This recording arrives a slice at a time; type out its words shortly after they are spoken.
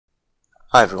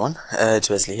Hi everyone, it's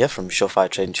Wesley here from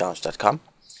SureFireTradingChallenge.com.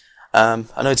 I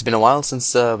know it's been a while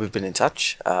since we've been in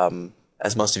touch.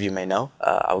 As most of you may know,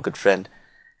 our good friend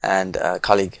and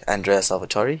colleague Andrea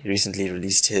Salvatore recently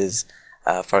released his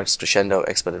Forex Crescendo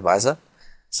Expert Advisor.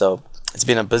 So it's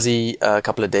been a busy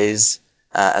couple of days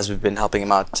as we've been helping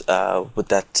him out with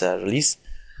that release.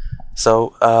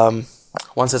 So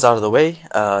once it's out of the way,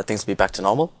 things will be back to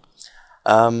normal.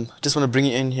 Just want to bring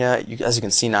you in here. As you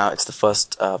can see now, it's the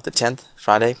 1st of the 10th,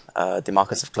 Friday. The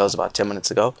markets have closed about 10 minutes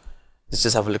ago. Let's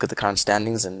just have a look at the current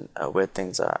standings and where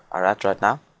things are at right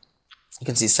now. You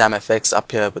can see SamFX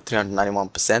up here with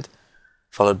 391%,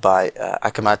 followed by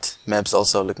Akamat Mebs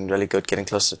also looking really good, getting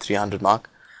close to the 300 mark.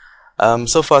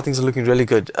 So far things are looking really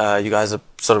good. You guys are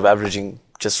sort of averaging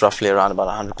just roughly around about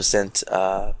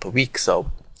 100% per week,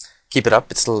 so keep it up.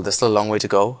 There's still a long way to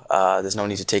go. There's no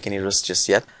need to take any risks just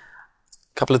yet.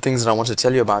 Couple of things that I want to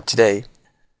tell you about today.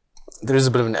 There is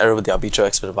a bit of an error with the Arbitro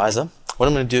Expert Advisor. What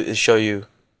I'm going to do is show you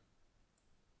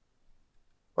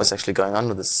what's actually going on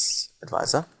with this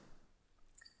advisor.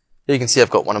 Here you can see I've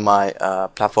got one of my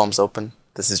platforms open.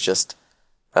 This is just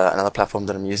another platform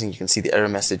that I'm using. You can see the error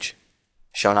message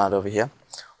shown out over here.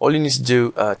 All you need to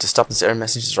do to stop this error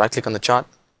message is right click on the chart,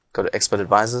 go to Expert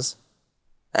Advisors,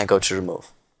 and go to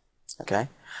Remove. Okay.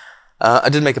 I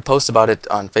did make a post about it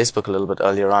on Facebook a little bit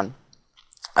earlier on.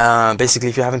 Basically,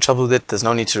 if you're having trouble with it, there's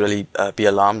no need to really be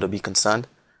alarmed or be concerned.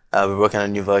 We're working on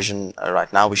a new version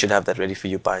right now. We should have that ready for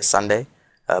you by Sunday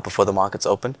before the markets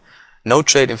open. No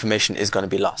trade information is going to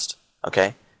be lost.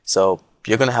 Okay, so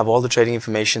you're going to have all the trading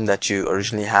information that you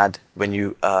originally had when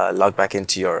you log back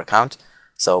into your account.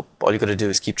 So all you got to do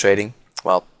is keep trading.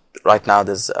 Well, right now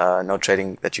there's no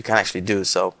trading that you can actually do.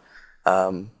 So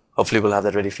hopefully we'll have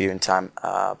that ready for you in time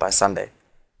by Sunday.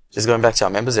 Just going back to our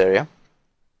members area.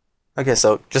 Okay,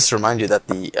 so just to remind you that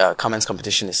the comments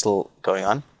competition is still going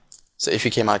on. So if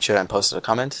you came out here and posted a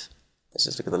comment, let's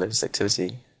just look at the latest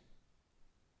activity.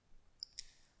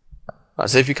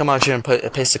 So if you come out here and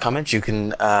paste a comment, you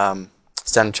can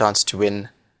stand a chance to win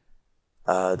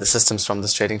the systems from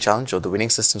this trading challenge, or the winning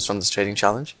systems from this trading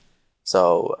challenge.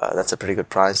 So that's a pretty good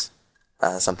prize,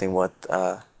 something worth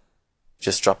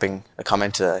just dropping a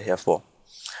comment here for.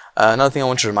 Another thing I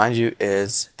want to remind you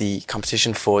is the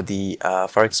competition for the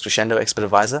Forex Crescendo Expert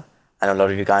Advisor. I know a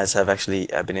lot of you guys have actually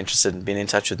been interested and been in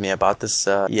touch with me about this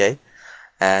EA,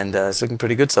 and it's looking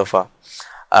pretty good so far.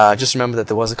 Just remember that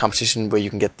there was a competition where you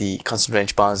can get the Constant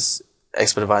Range Bars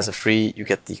Expert Advisor free, you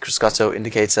get the Cruscato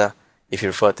Indicator if you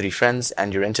refer 3 friends,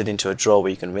 and you're entered into a draw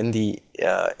where you can win the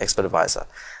Expert Advisor.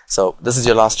 So this is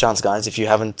your last chance, guys. If you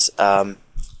haven't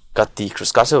got the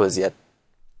Cruscato as yet,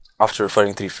 after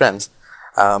referring 3 friends,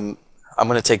 I'm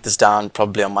going to take this down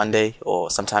probably on Monday or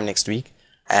sometime next week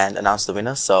and announce the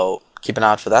winner, so keep an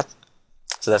eye out for that.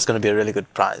 So that's going to be a really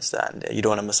good prize, and you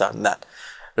don't want to miss out on that.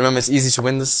 Remember, it's easy to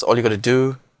win this. All you got to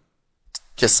do,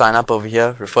 just sign up over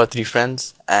here, refer 3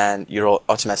 friends, and you're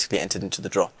automatically entered into the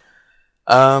draw.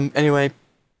 Anyway,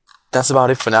 that's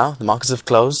about it for now. The markets have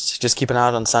closed. Just keep an eye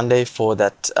out on Sunday for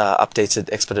that updated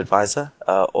Expert Advisor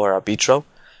or Arbitro.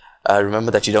 Remember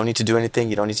that you don't need to do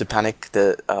anything. You don't need to panic.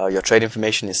 Your trade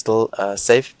information is still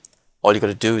safe. All you got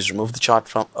to do is remove the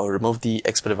chart remove the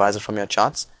Expert Advisor from your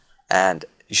charts, and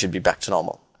you should be back to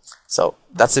normal. So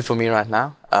that's it for me right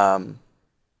now.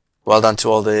 Well done to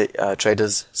all the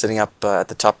traders sitting up at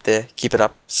the top there. Keep it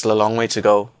up. Still a long way to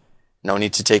go. No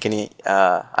need to take any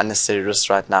unnecessary risks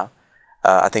right now.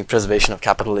 I think preservation of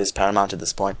capital is paramount at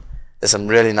this point. There's some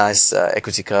really nice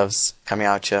equity curves coming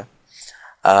out here.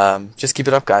 Just keep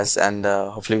it up, guys, and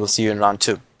hopefully we'll see you in round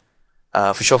 2.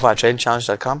 For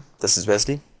SureFireTradingChallenge.com, this is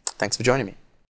Wesley. Thanks for joining me.